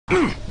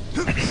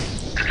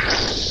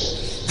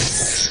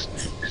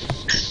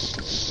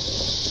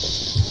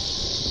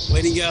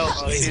Where'd he go?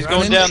 Oh, He's running?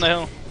 going down the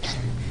hill.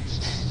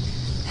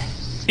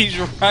 He's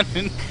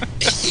running.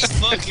 He's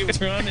fucking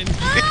running.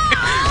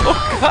 Oh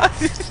god!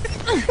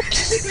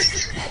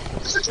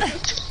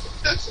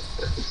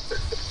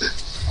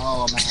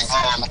 Oh man.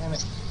 Oh damn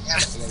it. I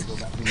gotta go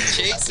back in there.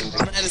 Jason,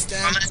 run at us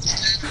down.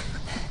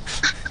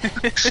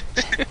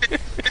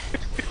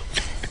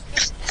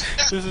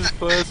 This is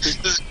classic.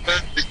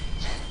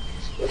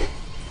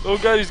 Oh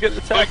god, he's getting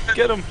attacked.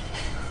 Get him.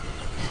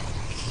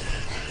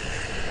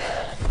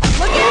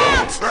 Look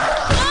out!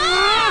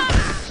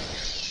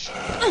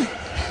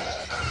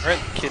 Right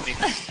in the kidney.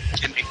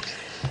 Kidney.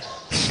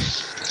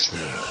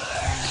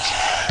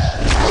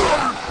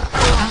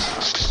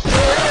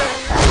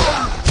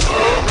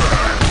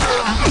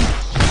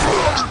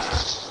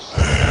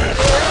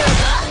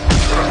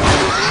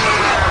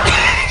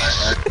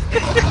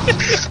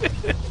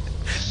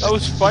 I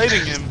was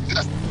fighting him.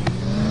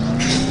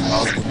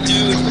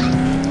 Dude,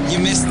 you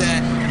missed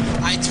that.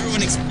 I threw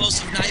an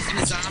explosive knife in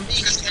a zombie.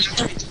 He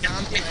penetrated the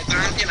zombie,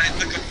 and I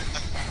took him.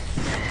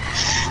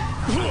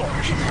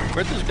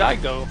 Where'd this guy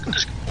go?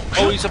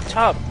 Oh, he's up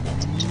top.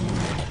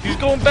 He's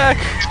going back.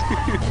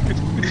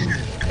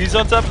 He's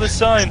on top of the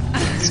sign.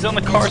 He's on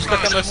the car,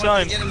 stuck on the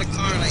sign. Get in the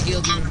car and I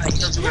healed you.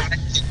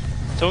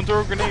 Don't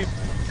throw a grenade.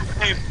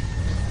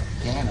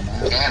 Can him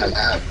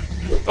out.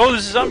 Oh,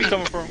 there's a zombie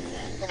coming from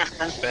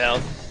him.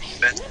 Failed.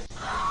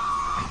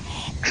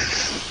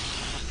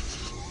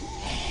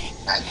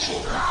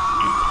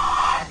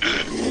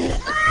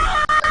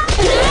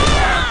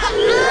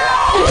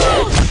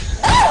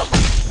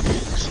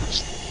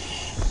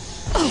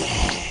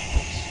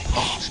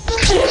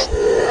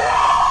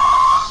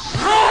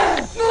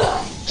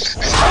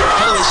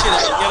 Holy shit, I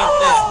should get up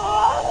there.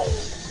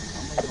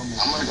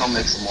 I'm gonna go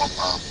make some more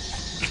pop.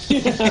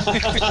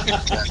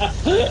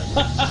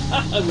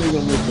 I'm gonna go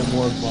make some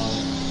more fun.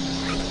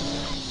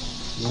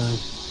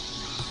 Nice.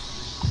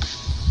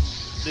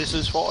 This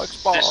is for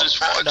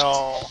Xbox.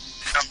 No.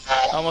 I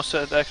almost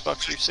said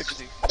Xbox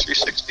 360.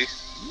 360.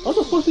 How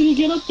the fuck did you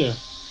get up there?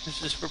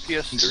 This is for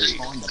He's PS3.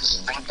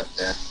 spawned up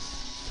there.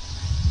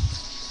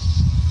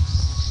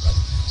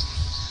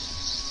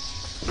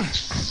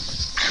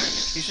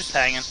 He's just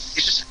hanging.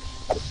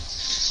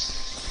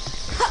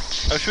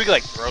 Oh, should we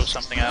like throw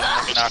something at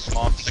him and knock him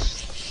off?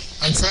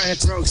 I'm trying to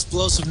throw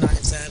explosive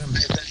knives at him.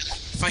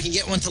 If I can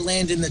get one to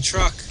land in the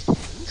truck.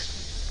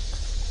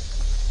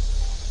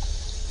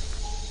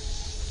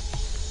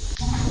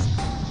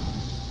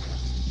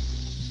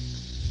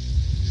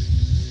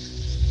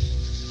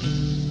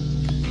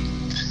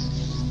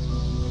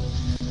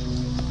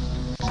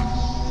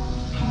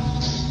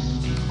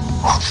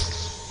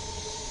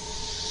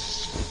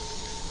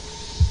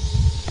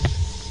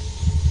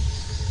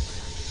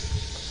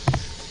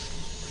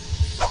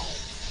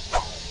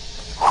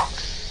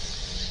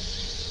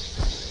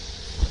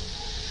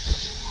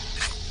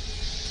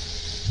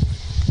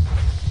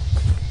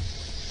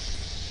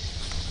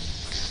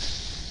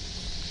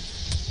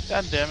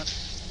 God damn it.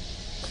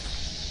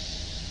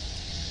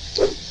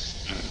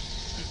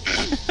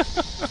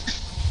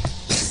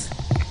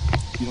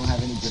 You don't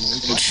have any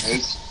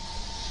grenades?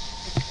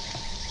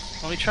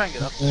 Let me try and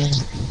get up there.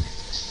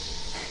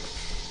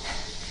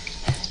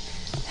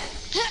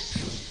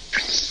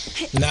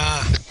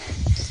 Nah.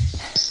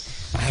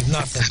 I have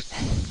nothing.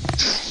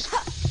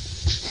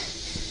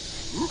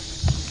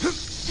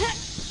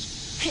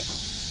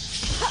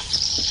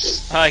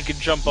 I can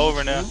jump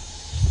over now.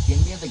 Get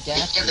near the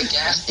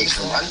gas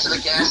station. Run to the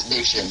gas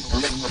station.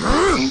 And look for the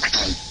green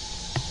tank.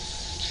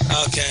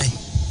 Okay.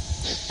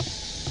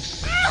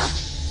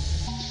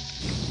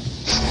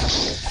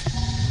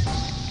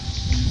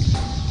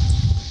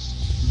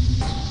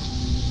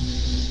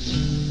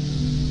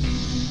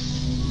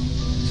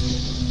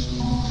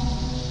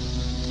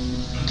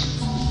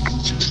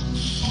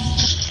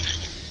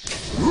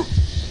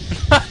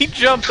 He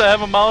jumped, I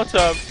have a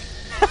Molotov.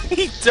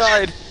 He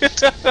died. He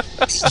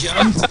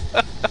jumped.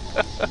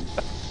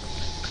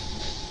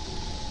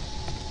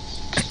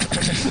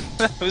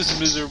 That was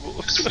miserable.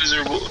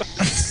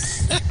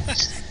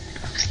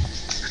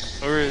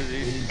 Where is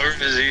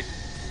he?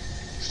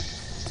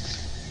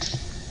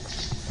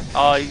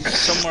 Oh, he's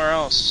somewhere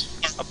else.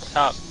 Up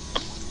top.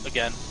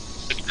 Again.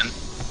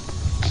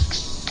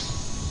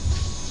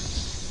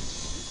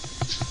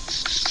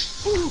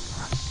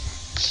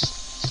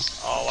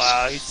 Oh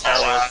wow, he's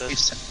terrible at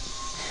this.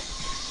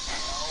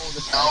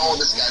 No,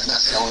 this guy's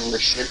not selling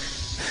this shit.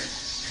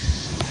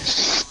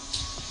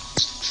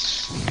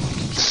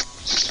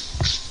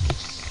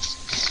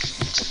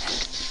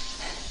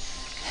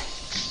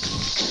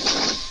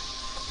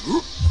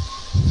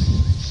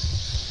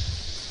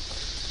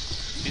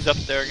 He's up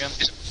there again.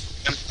 Did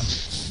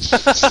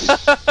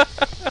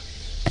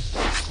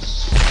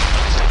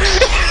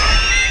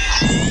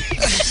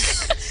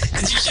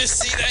you just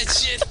see that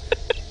shit?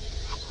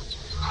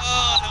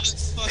 Oh, that was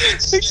fucking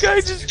The guy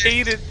just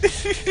ate it.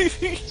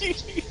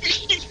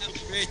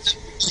 rich.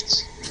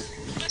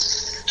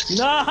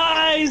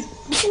 Nice!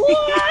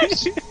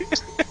 What?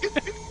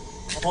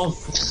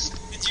 awesome.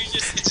 Did you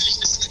just...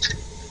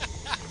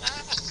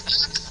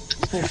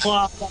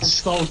 Wow, that's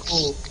so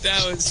cool.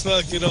 That was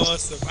fucking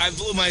awesome. I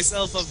blew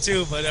myself up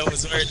too, but that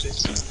was worth it.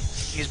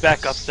 He's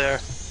back up there.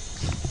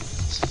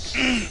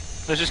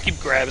 Let's just keep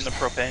grabbing the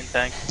propane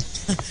tank.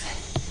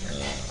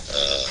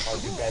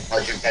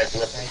 How'd you guys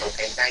listen?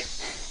 Okay, thanks.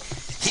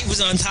 He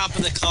was on top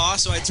of the car,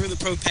 so I threw the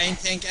propane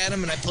tank at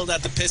him, and I pulled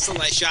out the pistol,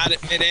 and I shot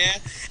it midair,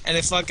 and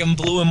it fucking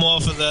blew him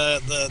off of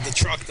the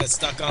truck that's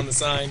stuck on the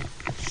sign.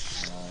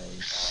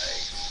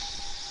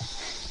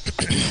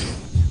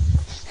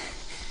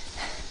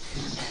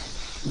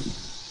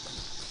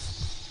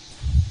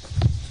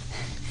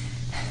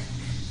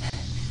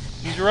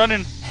 He's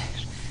running.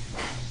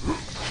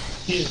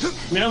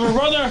 We have a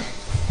brother.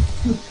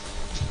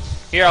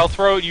 Here, I'll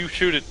throw it, you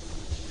shoot it.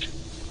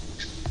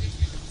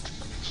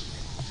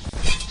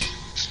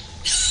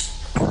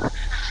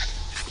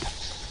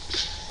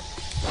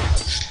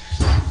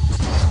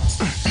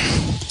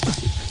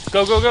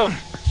 Go, go, go.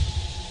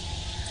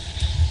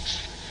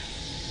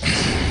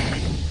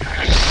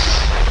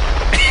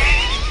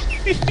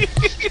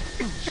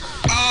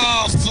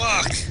 Oh,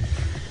 fuck!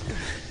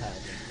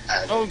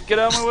 Oh, get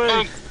out of my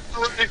way.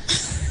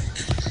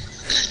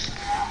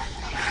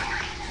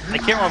 I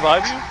can't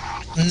revive you?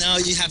 No,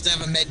 you have to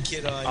have a med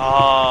kit on.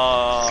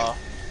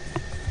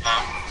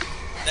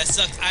 That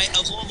sucked.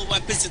 Of all the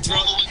weapons to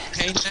throw in the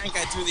propane tank,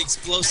 I threw the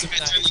explosive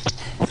knife.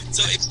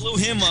 So it blew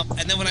him up,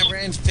 and then when I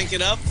ran to pick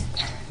it up,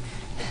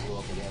 it blew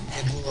up again.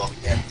 It blew up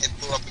again. It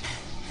blew up again.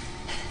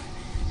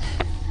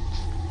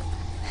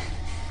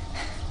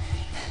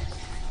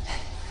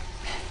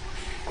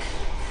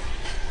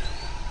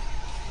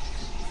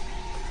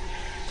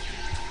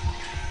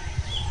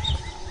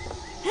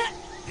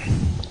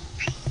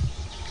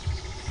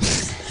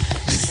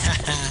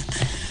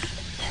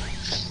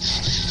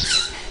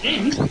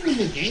 Damn, he's still in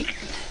the game.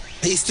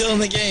 He's still in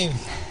the game.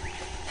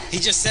 He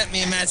just sent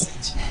me a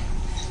message.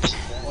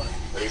 What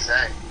do you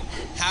say?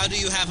 How do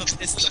you have a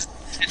pistol?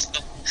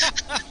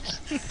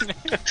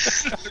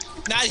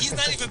 He's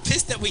not even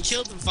pissed that we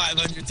killed him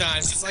 500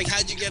 times. He's like,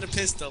 how'd you get a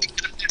pistol?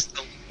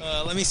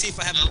 Let me see if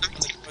I have a to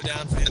throw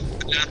down for him.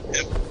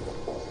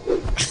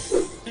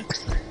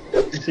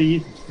 So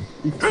you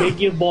take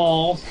your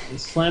balls and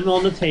slam it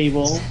on the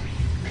table.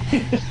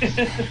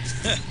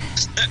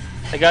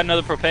 I got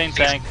another propane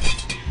tank.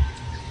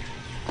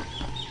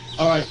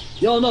 Alright.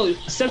 Yo, no,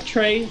 except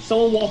Trey,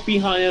 someone walk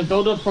behind him,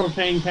 throw the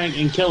propane tank,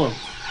 and kill him.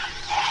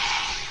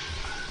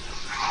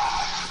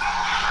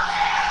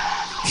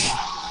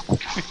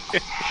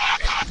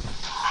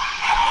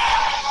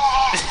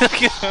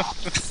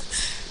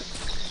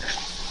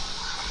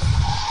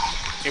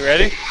 You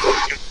ready?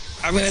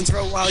 I'm gonna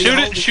throw while you Shoot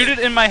hold it! Shoot it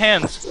in my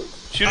hands!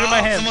 Shoot it in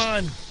my hands! Come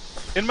on!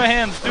 In my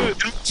hands! Do it!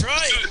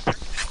 Try it!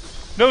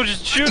 No,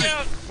 just shoot it!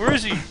 Where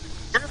is he?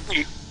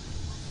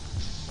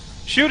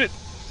 Shoot it!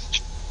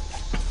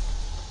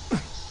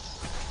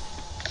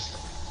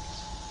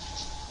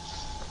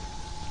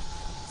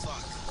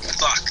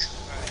 Fuck.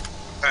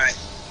 Alright.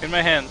 In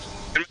my hands.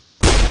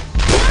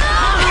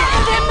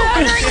 They're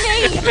murdering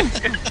me!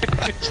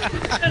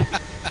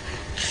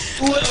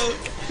 Whoa!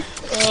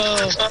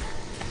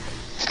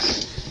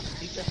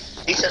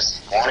 He's just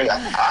spawning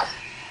up top.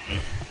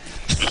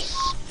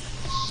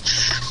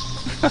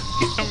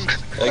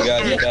 I got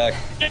you back.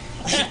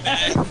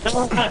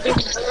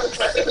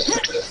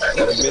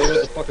 Have you been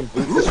able to fucking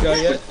boot this guy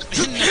yet?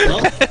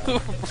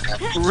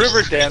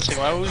 River dancing,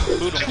 why would we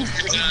boot him?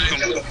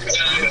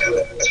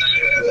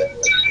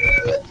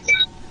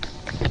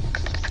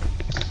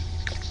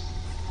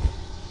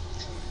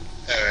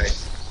 Alright.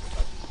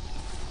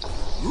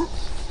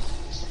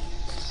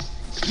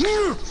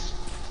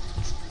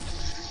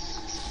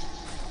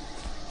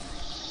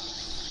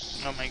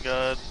 Oh my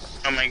god.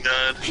 Oh my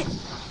god.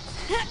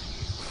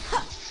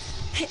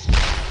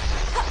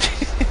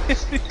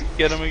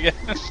 Get him again.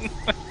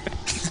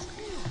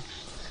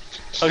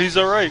 Oh, he's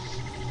alright.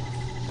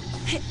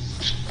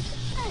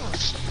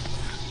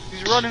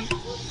 He's running.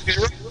 He's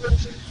running.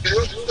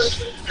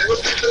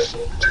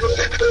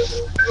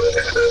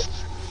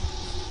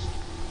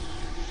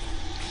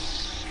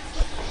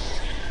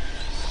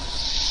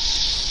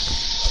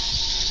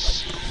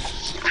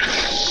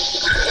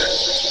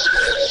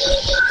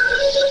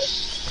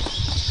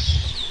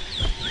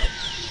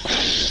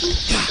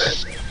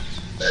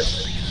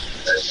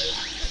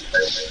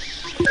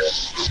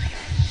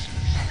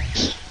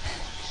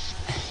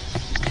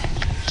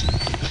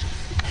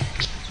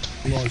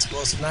 More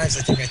explosive knives,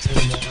 I think I threw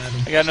them all at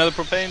him. I got another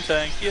propane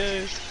tank,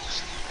 yay!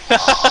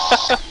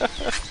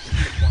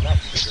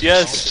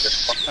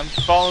 Yes, I'm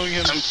following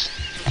him.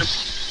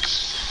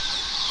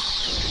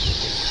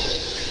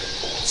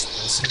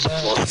 Explosive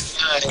knives.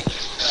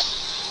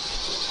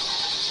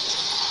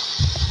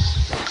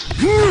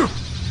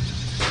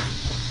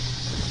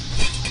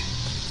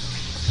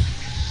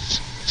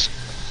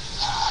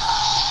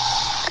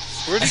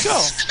 Where'd he go?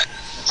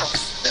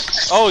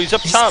 Oh, he's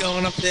up He's top.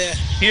 going up there.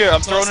 Here,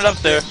 I'm throwing it up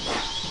there.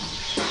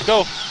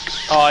 Go.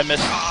 Oh, I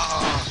missed.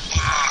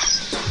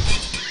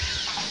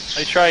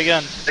 Let me try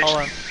again. Hold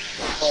on.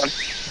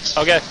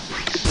 Okay.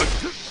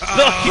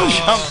 No, you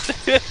jumped.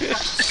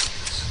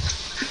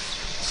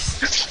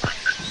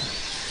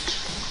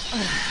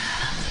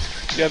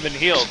 You have been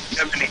healed.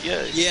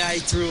 Yeah. Yeah, I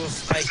threw.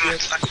 I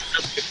hit.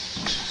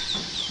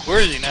 Where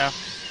is he now?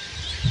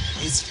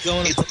 He's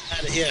going up the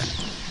ladder here.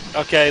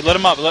 Okay, let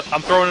him up.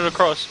 I'm throwing it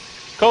across.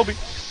 Kobe.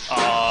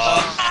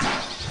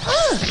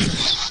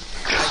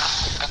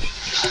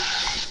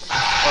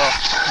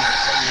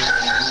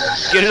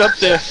 Get it up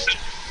there.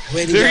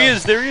 Where'd he There go? he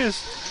is. There he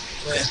is.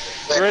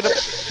 Where? Right up.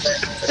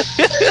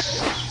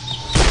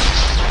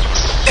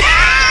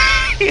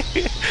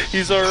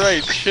 He's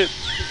alright. Shit.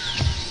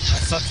 I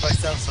fucked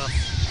myself up.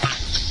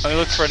 Let me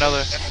look for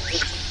another.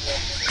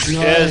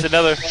 No. Yeah, there's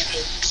another.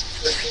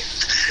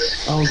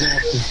 Oh,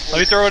 God. Let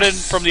me throw it in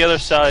from the other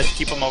side.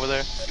 Keep him over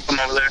there.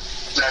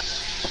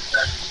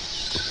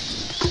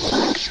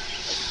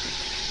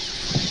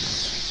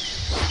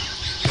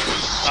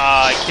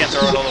 I can't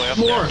throw it all the way up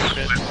More.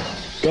 there.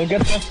 Shit. Go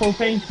get that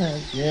propane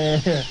tank.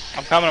 Yeah.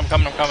 I'm coming.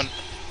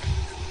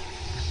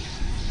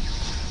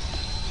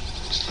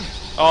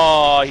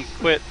 Oh, he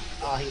quit.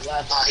 Oh, he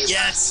left.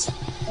 Yes.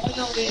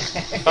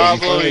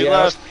 Pablo, he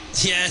left.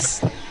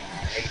 Yes.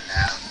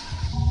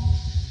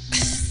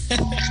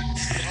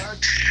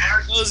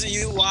 Those of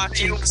you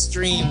watching the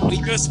stream,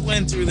 we just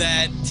went through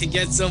that to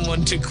get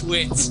someone to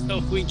quit so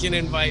we can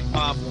invite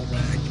Pablo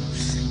back.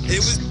 It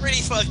was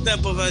pretty fucked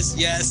up of us,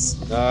 yes.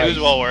 It was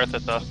well worth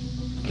it though.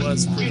 It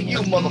was pretty You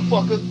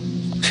motherfucker.